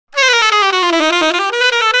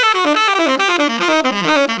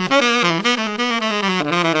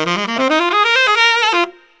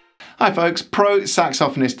Hi folks, pro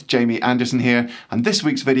saxophonist Jamie Anderson here, and this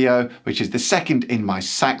week's video, which is the second in my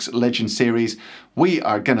Sax Legend series, we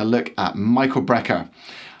are going to look at Michael Brecker.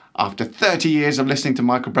 After 30 years of listening to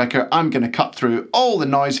Michael Brecker, I'm going to cut through all the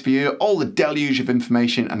noise for you, all the deluge of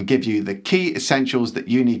information, and give you the key essentials that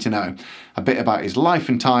you need to know. A bit about his life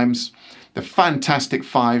and times, the fantastic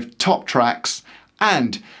 5 top tracks,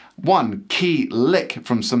 and one key lick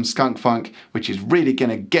from some skunk funk, which is really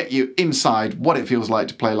going to get you inside what it feels like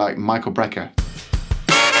to play like Michael Brecker.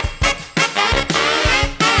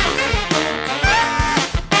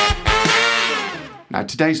 Now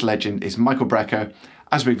today's legend is Michael Brecker,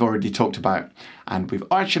 as we've already talked about, and we've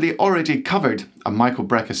actually already covered a Michael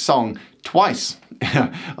Brecker song twice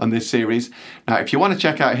on this series. Now if you want to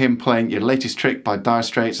check out him playing your latest trick by Dire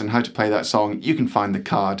Straits and how to play that song, you can find the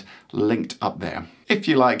card linked up there. If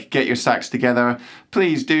you like Get Your Sax Together,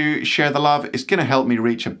 please do share the love. It's going to help me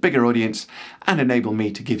reach a bigger audience and enable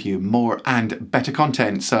me to give you more and better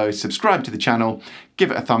content. So subscribe to the channel, give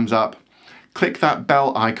it a thumbs up, click that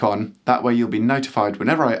bell icon, that way you'll be notified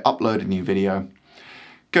whenever I upload a new video.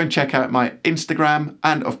 Go and check out my Instagram,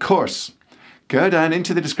 and of course, go down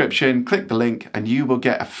into the description, click the link, and you will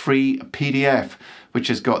get a free PDF which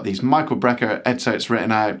has got these Michael Brecker excerpts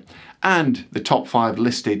written out and the top 5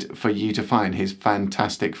 listed for you to find, his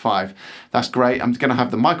fantastic 5. That's great. I'm going to have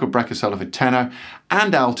the Michael Brecker solo for tenor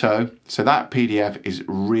and alto, so that PDF is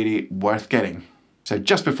really worth getting. So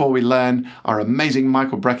just before we learn our amazing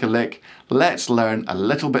Michael Brecker lick, let's learn a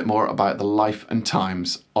little bit more about the life and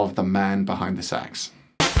times of the man behind the sax.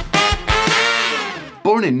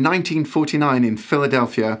 Born in 1949 in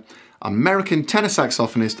Philadelphia, American tenor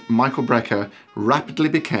saxophonist Michael Brecker rapidly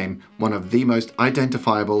became one of the most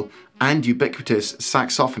identifiable and ubiquitous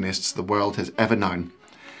saxophonists the world has ever known.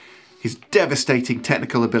 His devastating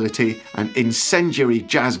technical ability and incendiary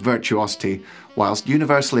jazz virtuosity, whilst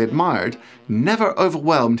universally admired, never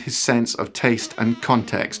overwhelmed his sense of taste and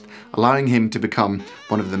context, allowing him to become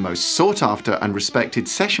one of the most sought after and respected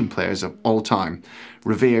session players of all time,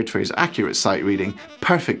 revered for his accurate sight reading,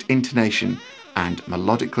 perfect intonation, and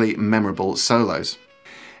melodically memorable solos.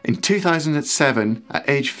 In 2007, at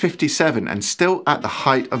age 57 and still at the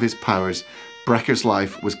height of his powers, Brecker's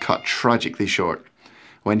life was cut tragically short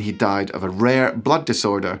when he died of a rare blood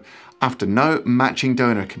disorder after no matching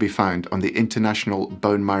donor could be found on the International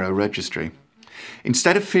Bone Marrow Registry.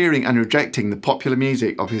 Instead of fearing and rejecting the popular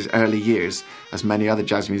music of his early years, as many other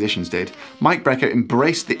jazz musicians did, Mike Brecker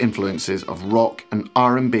embraced the influences of rock and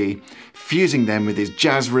R&B, fusing them with his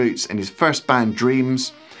jazz roots in his first band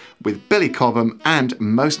Dreams, with Billy Cobham, and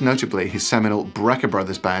most notably his seminal Brecker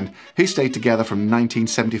Brothers band, who stayed together from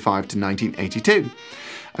 1975 to 1982.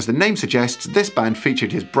 As the name suggests, this band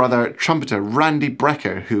featured his brother, trumpeter Randy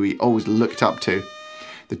Brecker, who he always looked up to.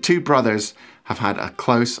 The two brothers have had a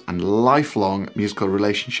close and lifelong musical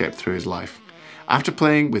relationship through his life. After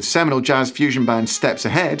playing with seminal jazz fusion band Steps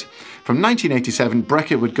Ahead, from 1987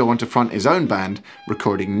 Brecker would go on to front his own band,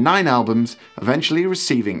 recording 9 albums, eventually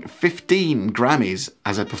receiving 15 Grammys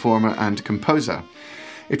as a performer and composer.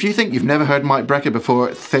 If you think you've never heard Mike Brecker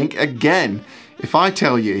before, think again. If I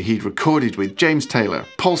tell you he'd recorded with James Taylor,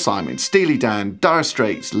 Paul Simon, Steely Dan, Dire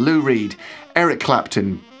Straits, Lou Reed, Eric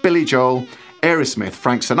Clapton, Billy Joel, Aerosmith,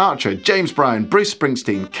 Frank Sinatra, James Brown, Bruce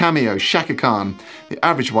Springsteen, Cameo, Chaka Khan, The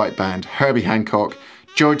Average White Band, Herbie Hancock,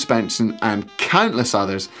 George Benson, and countless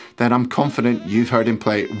others, then I'm confident you've heard him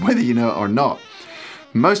play whether you know it or not.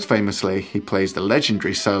 Most famously, he plays the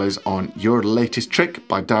legendary solos on Your Latest Trick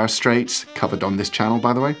by Dire Straits, covered on this channel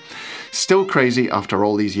by the way, Still Crazy After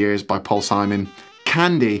All These Years by Paul Simon,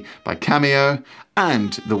 Candy by Cameo,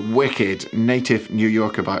 and the wicked Native New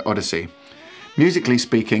Yorker by Odyssey. Musically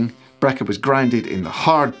speaking, Brecker was grounded in the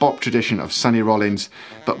hard bop tradition of Sonny Rollins,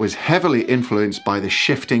 but was heavily influenced by the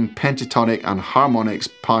shifting pentatonic and harmonics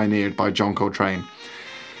pioneered by John Coltrane.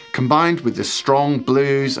 Combined with the strong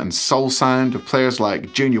blues and soul sound of players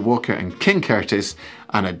like Junior Walker and King Curtis,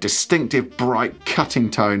 and a distinctive bright cutting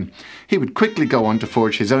tone, he would quickly go on to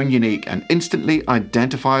forge his own unique and instantly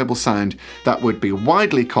identifiable sound that would be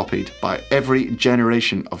widely copied by every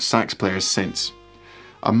generation of sax players since.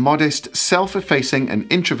 A modest, self-effacing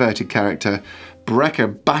and introverted character,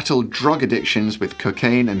 Brecker battled drug addictions with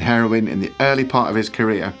cocaine and heroin in the early part of his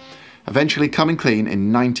career, eventually coming clean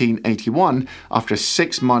in 1981 after a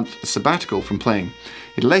 6-month sabbatical from playing.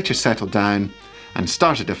 He later settled down and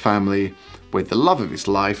started a family with the love of his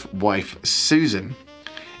life, wife Susan.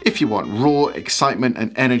 If you want raw excitement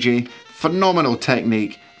and energy, phenomenal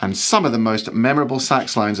technique, and some of the most memorable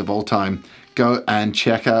sax lines of all time, go and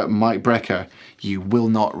check out Mike Brecker. You will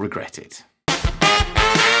not regret it.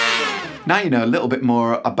 Now you know a little bit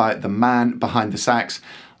more about the man behind the sax,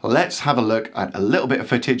 let's have a look at a little bit of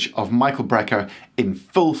footage of Michael Brecker in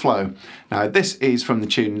full flow. Now this is from the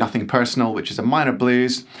tune Nothing Personal, which is a minor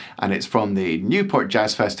blues, and it's from the Newport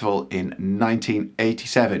Jazz Festival in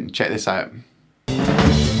 1987. Check this out.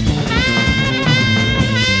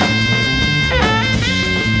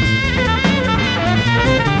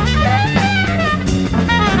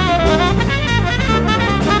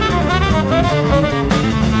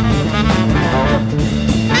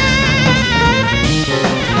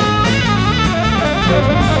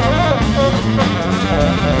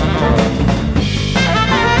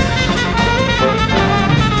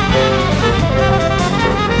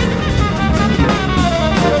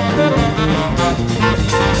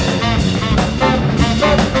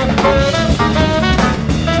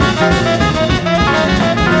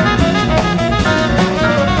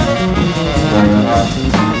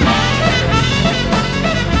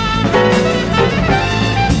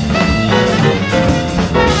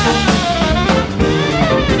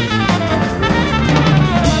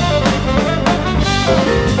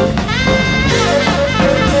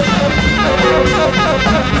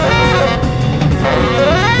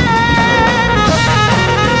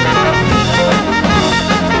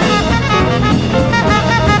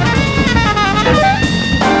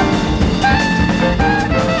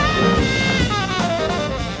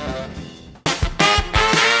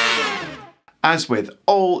 As with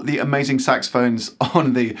all the amazing saxophones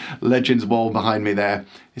on the Legends wall behind me there,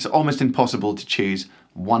 it's almost impossible to choose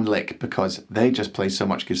one lick because they just play so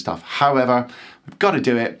much good stuff. However, we've got to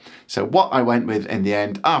do it. So what I went with in the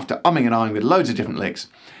end, after umming and ahhing with loads of different licks,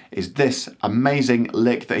 is this amazing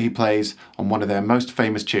lick that he plays on one of their most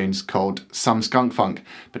famous tunes called Some Skunk Funk,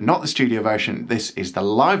 but not the studio version. This is the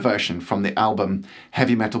live version from the album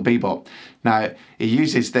Heavy Metal Bebop. Now, he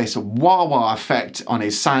uses this wah-wah effect on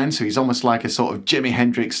his sound, so he's almost like a sort of Jimi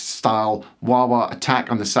Hendrix style wah-wah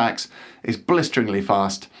attack on the sax. It's blisteringly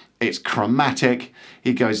fast. It's chromatic.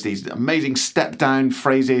 He goes these amazing step down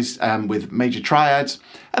phrases with major triads,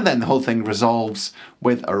 and then the whole thing resolves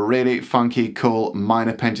with a really funky, cool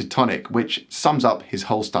minor pentatonic, which sums up his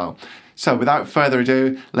whole style. So without further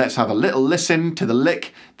ado, let's have a little listen to the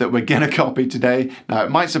lick that we're gonna copy today. Now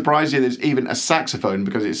it might surprise you there's even a saxophone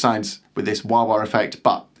because it sounds with this wah-wah effect,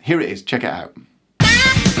 but here it is, check it out.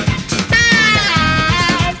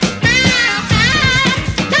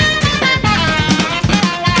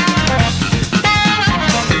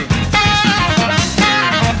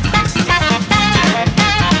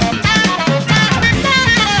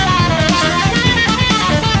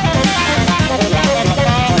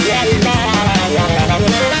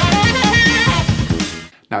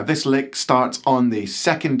 Now this lick starts on the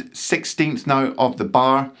second 16th note of the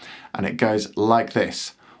bar, and it goes like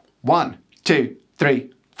this. 1, 2,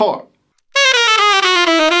 3, 4.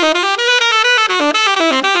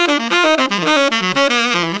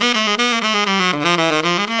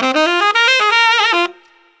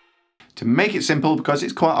 To make it simple, because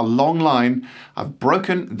it's quite a long line, I've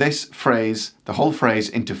broken this phrase, the whole phrase,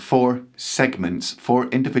 into 4 segments, 4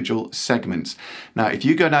 individual segments. Now, if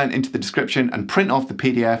you go down into the description and print off the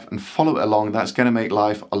PDF and follow it along, that's going to make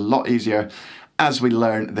life a lot easier as we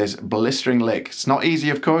learn this blistering lick. It's not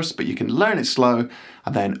easy, of course, but you can learn it slow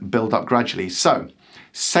and then build up gradually. So,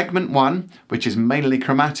 segment 1, which is mainly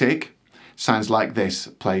chromatic, sounds like this,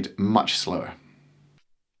 played much slower.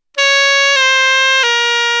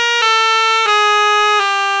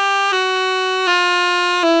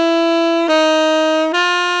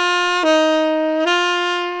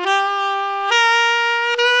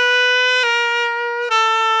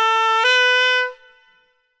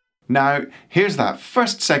 Now, here's that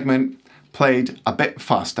first segment played a bit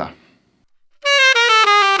faster.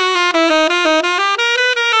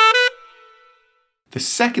 The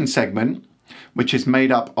second segment, which is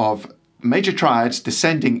made up of major triads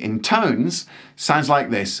descending in tones, sounds like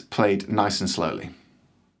this, played nice and slowly.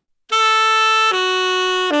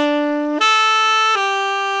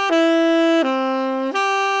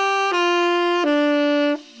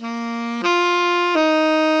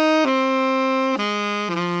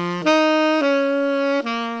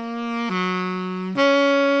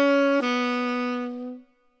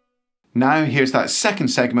 Now here's that second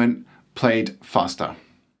segment played faster.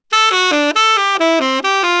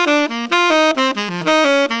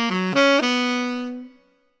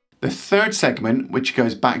 The third segment, which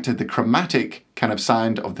goes back to the chromatic kind of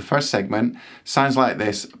sound of the first segment, sounds like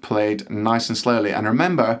this, played nice and slowly. And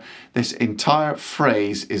remember, this entire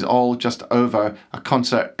phrase is all just over a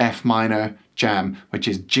concert F minor jam, which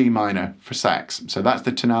is G minor for sax. So that's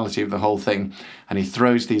the tonality of the whole thing. And he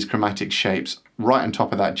throws these chromatic shapes right on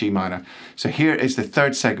top of that G minor. So here is the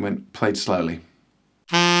third segment played slowly.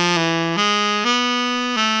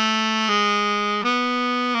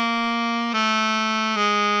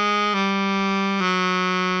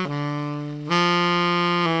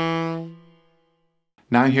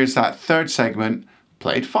 Now here's that third segment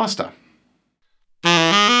played faster.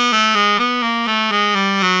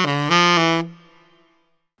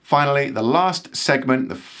 Finally, the last segment,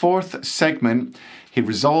 the fourth segment, he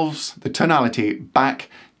resolves the tonality back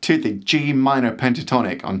to the G minor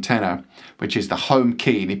pentatonic on tenor, which is the home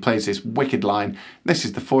key, and he plays this wicked line. This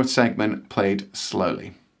is the fourth segment played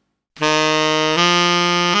slowly.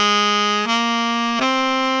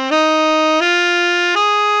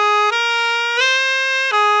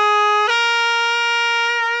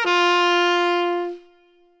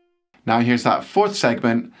 Now here's that fourth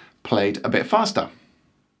segment played a bit faster.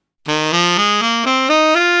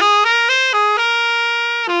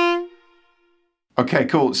 Okay,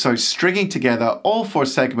 cool. So stringing together all four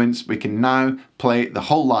segments, we can now play the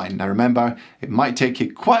whole line. Now remember, it might take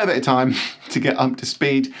you quite a bit of time to get up to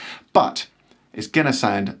speed, but it's gonna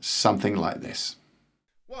sound something like this.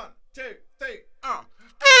 1, 2, 3,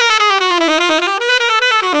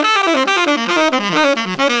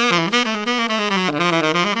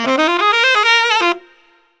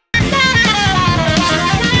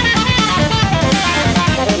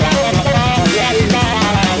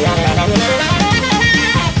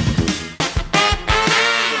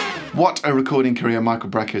 What a recording career Michael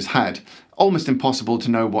Brecker has had. Almost impossible to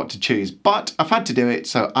know what to choose, but I've had to do it,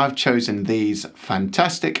 so I've chosen these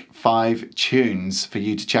fantastic 5 tunes for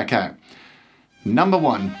you to check out. Number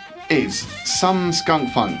 1 is Some Skunk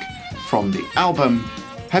Funk from the album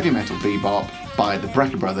Heavy Metal Bebop by the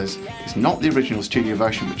Brecker brothers. It's not the original studio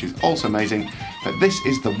version, which is also amazing, but this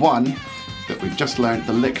is the one that we've just learned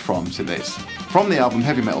the lick from. So this from the album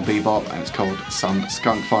Heavy Metal Bebop, and it's called Some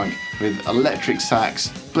Skunk Funk, with electric sax,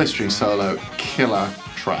 blistering solo, killer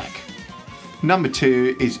track. Number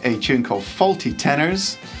 2 is a tune called Faulty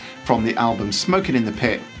Tenors from the album Smoking in the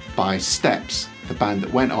Pit by Steps, the band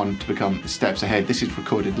that went on to become Steps Ahead. This is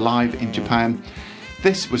recorded live in Japan.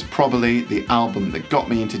 This was probably the album that got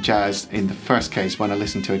me into jazz in the first case. When I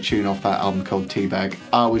listened to a tune off that album called Teabag,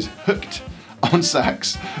 I was hooked on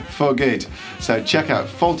sax for good. So check out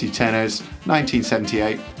Faulty Tenors,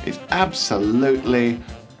 1978. It's absolutely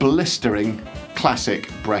blistering classic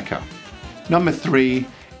Brecker. Number 3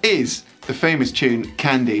 is the famous tune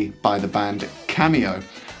Candy by the band Cameo.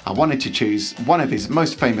 I wanted to choose one of his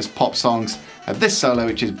most famous pop songs. This solo,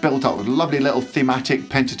 which is built up with lovely little thematic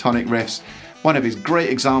pentatonic riffs, one of his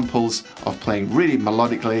great examples of playing really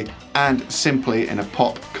melodically and simply in a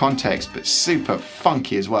pop context, but super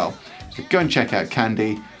funky as well. So go and check out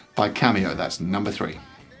Candy by Cameo. That's number 3.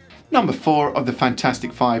 Number 4 of the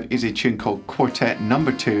Fantastic 5 is a tune called Quartet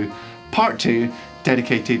Number 2, Part 2,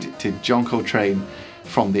 dedicated to John Coltrane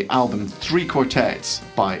from the album 3 Quartets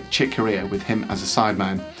by Chick Corea, with him as a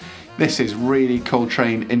sideman. This is really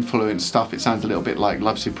Coltrane influenced stuff. It sounds a little bit like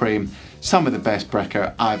Love Supreme. Some of the best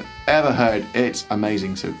Brecker I've ever heard. It's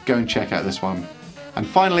amazing, so go and check out this one. And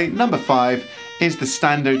finally, number 5 is the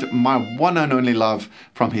standard My One and Only Love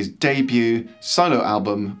from his debut solo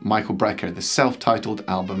album, Michael Brecker, the self-titled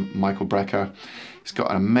album, Michael Brecker. It's got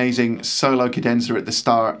an amazing solo cadenza at the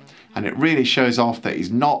start, and it really shows off that he's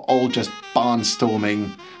not all just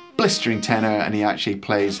barnstorming, blistering tenor, and he actually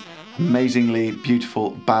plays amazingly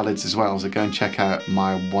beautiful ballads as well. So go and check out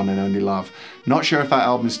My One and Only Love. Not sure if that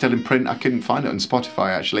album is still in print. I couldn't find it on Spotify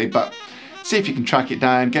actually, but see if you can track it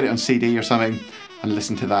down, get it on CD or something, and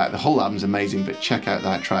listen to that. The whole album's amazing, but check out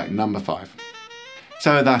that track, number 5.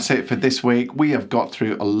 So that's it for this week. We have got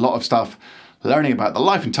through a lot of stuff, learning about the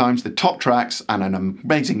life and times, the top tracks, and an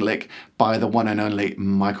amazing lick by the one and only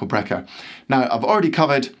Michael Brecker. Now, I've already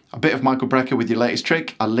covered a bit of Michael Brecker with your latest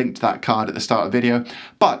trick. I linked that card at the start of the video.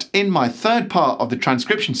 But in my third part of the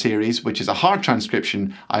transcription series, which is a hard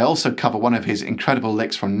transcription, I also cover one of his incredible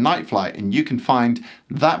licks from Night Flight, and you can find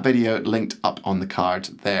that video linked up on the card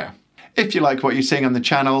there. If you like what you're seeing on the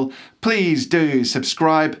channel, please do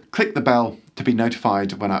subscribe, click the bell to be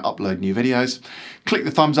notified when I upload new videos. Click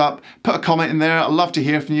the thumbs up, put a comment in there. I'd love to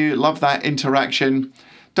hear from you, love that interaction.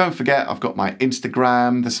 Don't forget, I've got my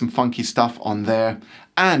Instagram, there's some funky stuff on there.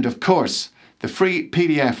 And of course, the free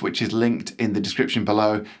PDF, which is linked in the description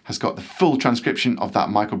below, has got the full transcription of that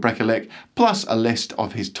Michael Brecker lick, plus a list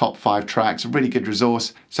of his top 5 tracks, a really good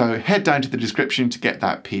resource. So head down to the description to get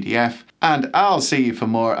that PDF, and I'll see you for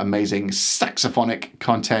more amazing saxophonic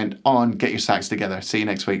content on Get Your Sax Together. See you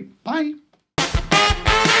next week. Bye.